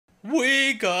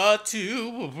We got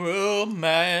to a world,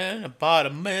 man, about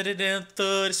 1 minute and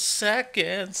 30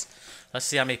 seconds. Let's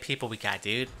see how many people we got,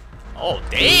 dude. Oh,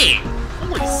 dang!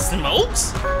 Holy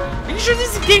smokes! Are you sure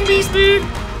this is King Beast, dude?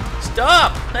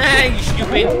 Stop! Hey, you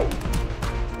stupid!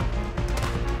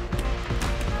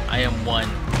 I am one.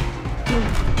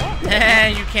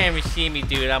 You can't even see me,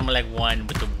 dude. I'm like one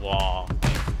with the wall.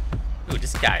 Dude,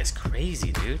 this guy is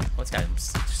crazy, dude. What's guy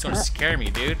starting to scare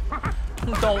me, dude?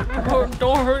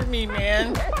 Don't hurt me,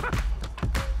 man.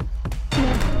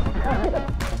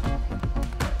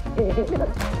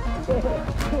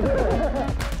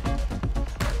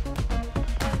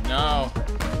 No.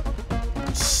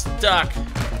 I'm stuck.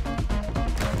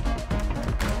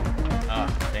 Oh,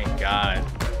 thank God.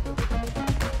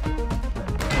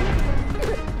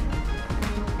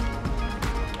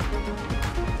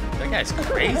 That guy's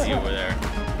crazy over there.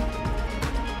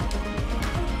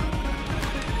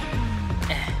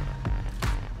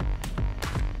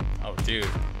 Oh, dude.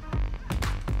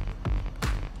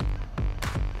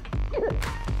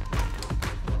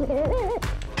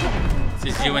 It's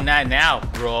just you and I now,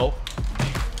 bro.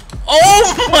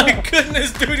 Oh my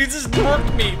goodness, dude, he just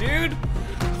murked me, dude.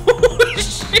 Holy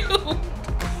shoot.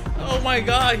 Oh my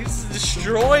God, he just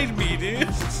destroyed me, dude.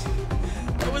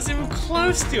 I wasn't even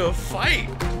close to a fight.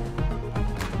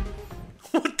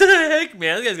 What the heck,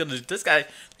 man? This guy's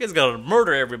gonna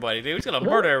murder everybody, dude. He's gonna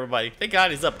murder everybody. Thank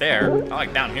God he's up there. I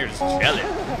like down here just chilling.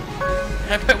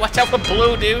 Watch out for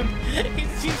Blue, dude.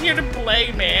 He's here to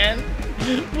play, man.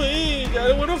 Please, I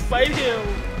don't want to fight him.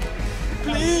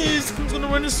 Please, he's gonna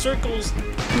run in circles.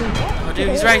 Oh, dude,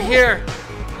 he's right here.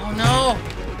 Oh no.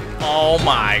 Oh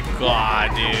my God,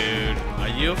 dude. Are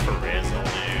you for real,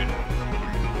 dude?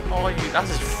 Oh, that's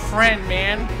his friend,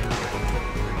 man.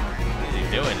 What is he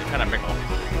doing? He's trying to make a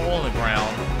hole in the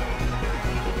ground.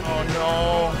 Oh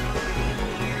no.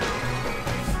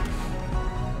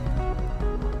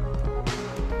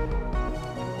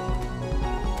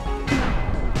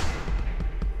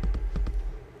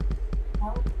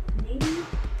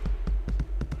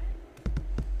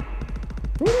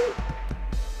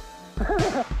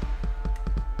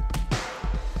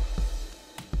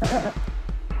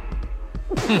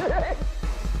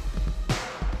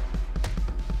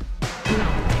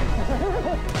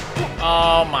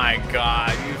 Oh my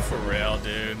God, you for real,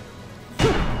 dude?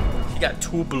 He got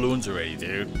 2 balloons already,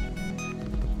 dude.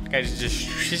 Guy's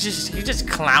he's just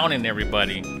clowning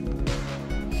everybody.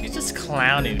 He's just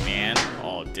clowning, man.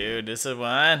 Oh, dude, this is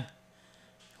one.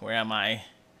 Where am I?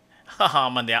 Haha,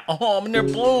 I'm on there. Oh, I'm in there,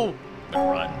 Blue. I'm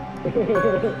gonna run.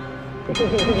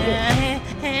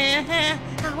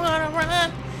 I wanna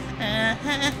run.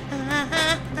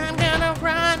 I'm gonna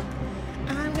run.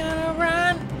 I'm gonna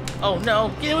run. Oh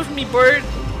no, get with me, bird.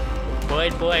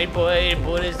 Boyd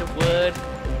is the wood.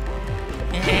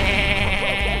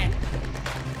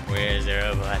 Where's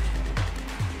everybody?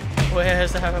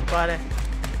 Where's everybody?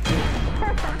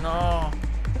 Oh no.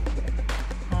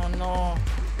 Oh no.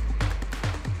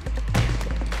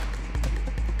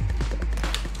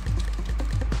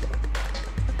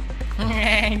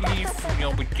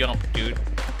 You jump, dude.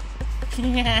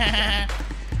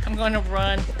 I'm gonna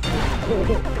run.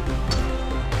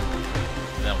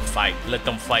 Let them fight. Let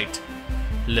them fight.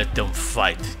 Let them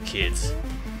fight, kids.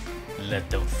 Let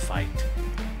them fight.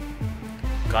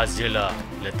 Godzilla,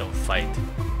 let them fight.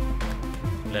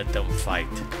 Let them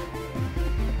fight.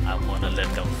 I wanna let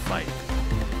them fight.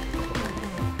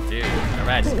 Dude,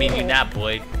 alright, just beat you now,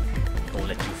 boy. Gonna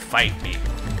let you fight me.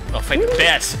 I'll fight the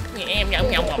best.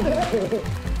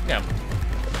 Yeah.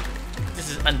 This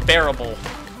is unbearable.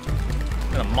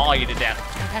 I'm gonna maul you to death.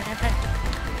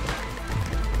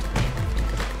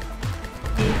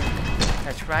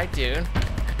 That's right, dude.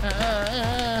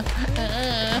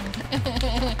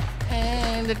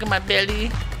 Look at my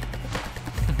belly.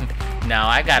 Now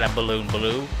I got a balloon,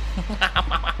 Blue.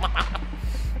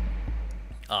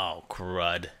 Oh,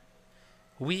 crud.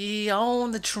 We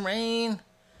own the train.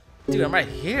 Dude, I'm right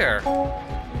here.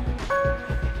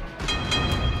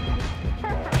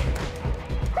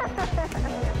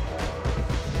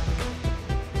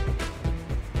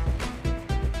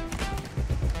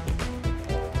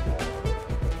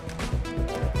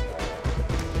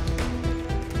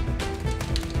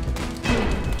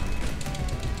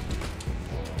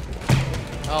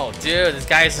 Oh, dude, this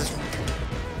guy's just...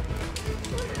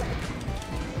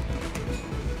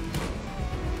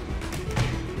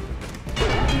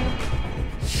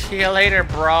 See you later,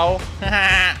 bro.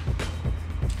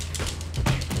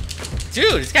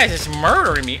 Dude, this guy's just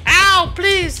murdering me. Ow,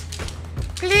 please.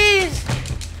 Please.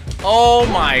 Oh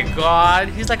my God.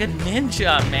 He's like a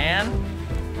ninja, man.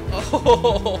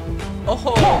 Oh.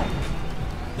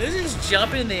 This is just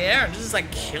jumping in the air and this is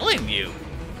like killing you.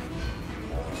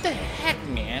 What the heck,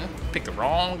 man? Picked the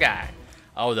wrong guy.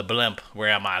 Oh, the blimp. Where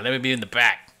am I? Let me be in the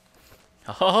back.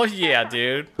 Oh, yeah,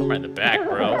 dude. I'm right in the back,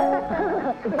 bro.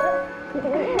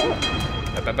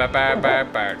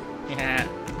 Yeah.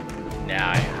 Now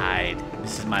I hide.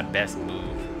 This is my best move.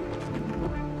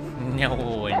 No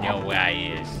one knows where I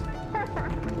is.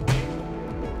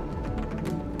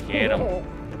 Get him.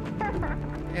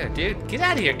 Yeah, dude. Get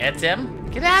out of here, Etem.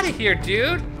 Get out of here,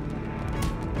 dude.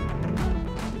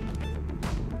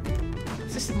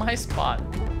 This is my spot.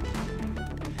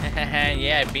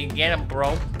 Yeah, get him,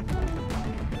 bro.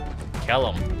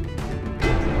 Kill him.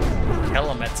 Kill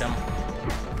him, Etem.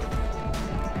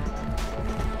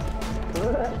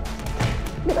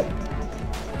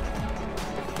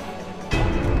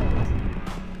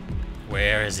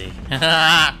 Where is he?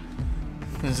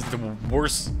 This is the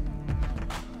worst.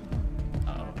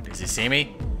 Oh, does he see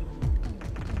me?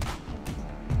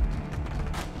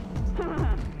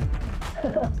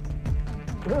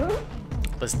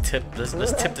 Let's tip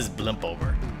this blimp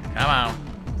over. Come on.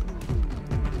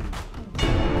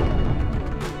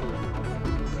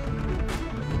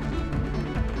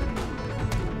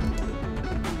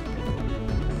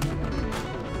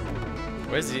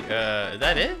 Where's he? Is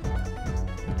that it?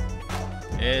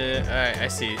 Alright, I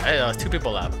see. There's two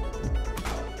people up.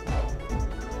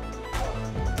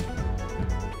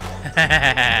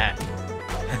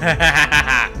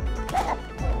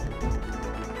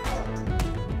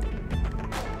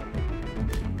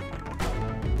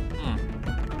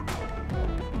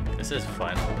 This is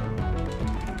fun.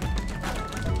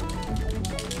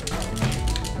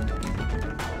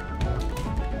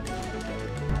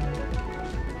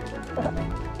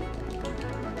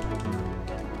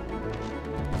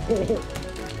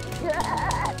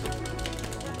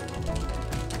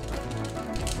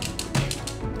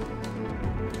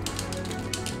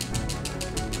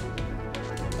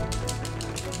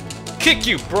 Kick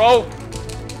you, bro!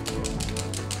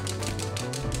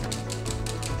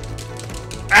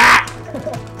 Ah!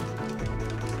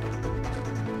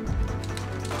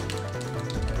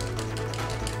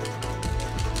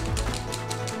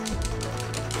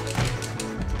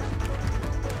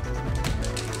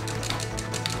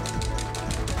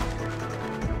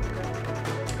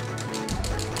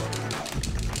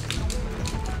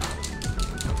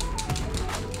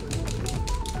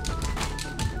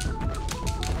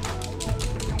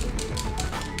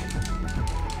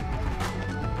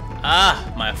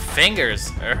 Ah, my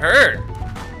fingers are hurt.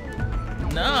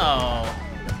 No.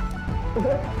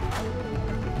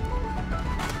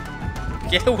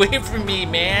 Get away from me,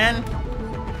 man.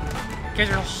 You guys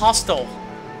are hostile.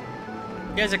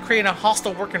 You guys are creating a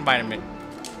hostile work environment.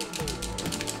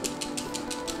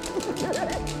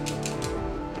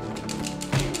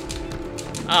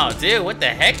 Oh, dude, what the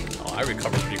heck? Oh, I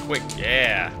recovered pretty quick.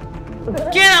 Yeah.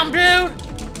 Get him, dude!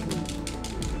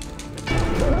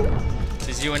 This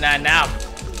is you and I now.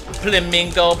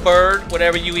 Flamingo bird,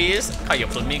 whatever you is. I'll call you a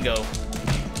flamingo.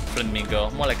 Flamingo.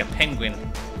 More like a penguin.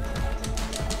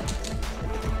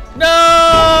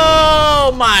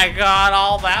 No! My God,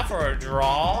 all that for a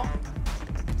draw.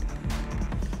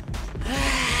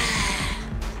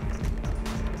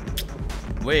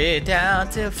 We're down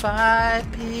to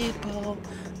 5 people,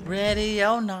 ready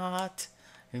or not.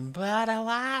 But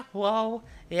whoa,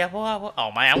 yeah, whoa.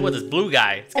 Oh man, I'm with this blue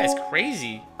guy. This guy's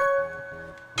crazy.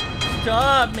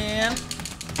 Stop, man.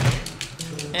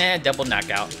 And double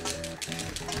knockout.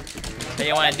 What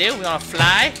you wanna do? We wanna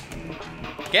fly?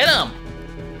 Get him.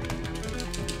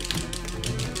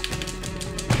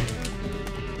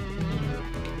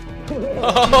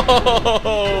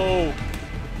 Oh,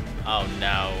 oh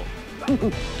no.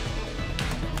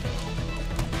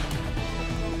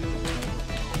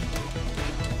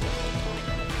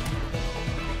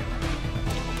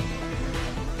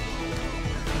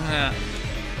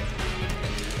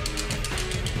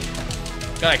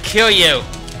 Gonna kill you.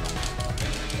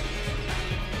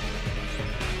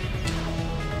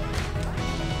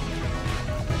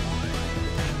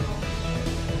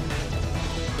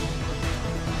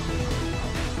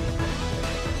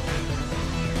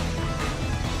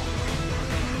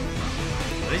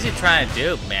 What is he trying to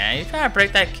do, man? He's trying to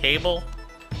break that cable?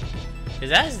 Cause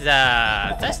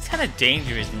that's kind of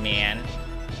dangerous, man.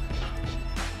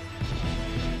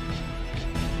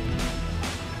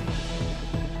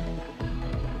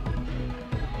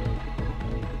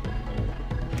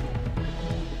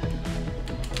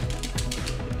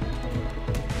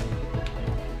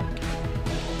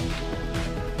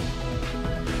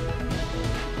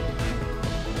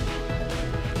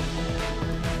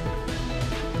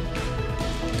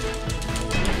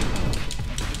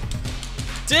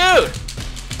 Dude!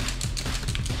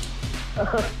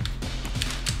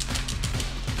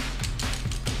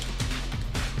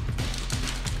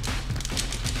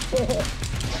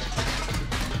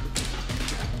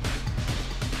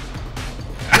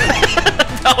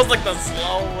 That was like the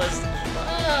slowest.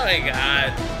 Oh my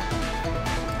god.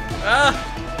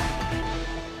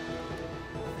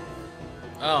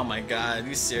 Oh my god, are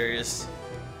you serious?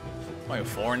 Am I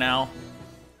 4 now?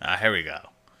 Here we go.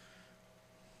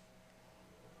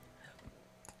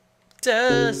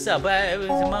 Oh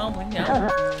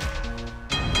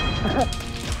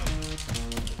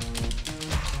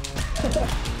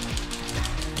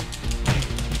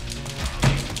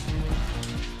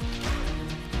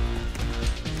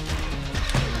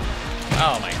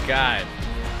my god.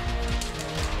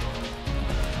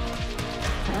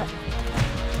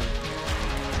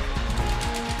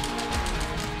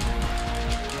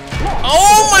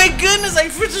 Oh my goodness, I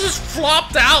just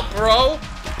flopped out, bro.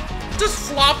 Just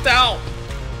flopped out.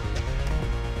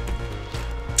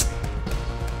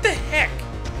 What the heck?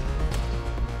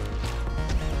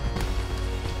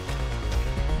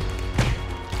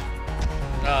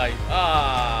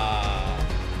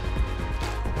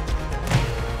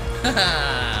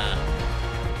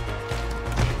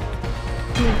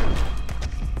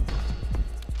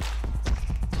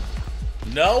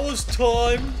 Now it's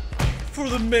time for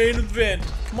the main event.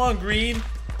 Come on, Green.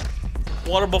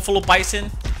 Water Buffalo Bison.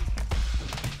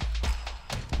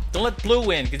 Don't let Blue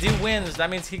win, because he wins. That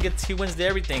means he wins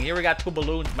everything. Here we got 2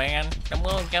 balloons, man. Come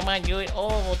on, do it.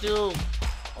 Oh, dude.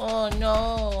 Oh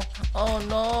no. Oh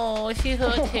no. She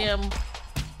hurt him.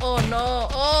 Oh no.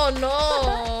 Oh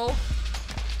no.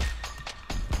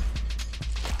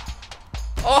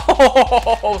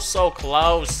 Oh, so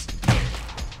close.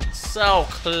 So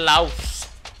close.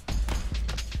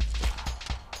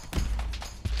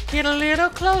 Get a little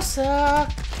closer.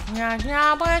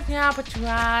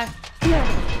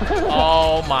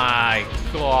 Oh my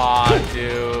god,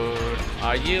 dude.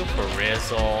 Are you for real?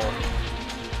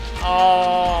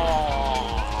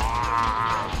 Oh.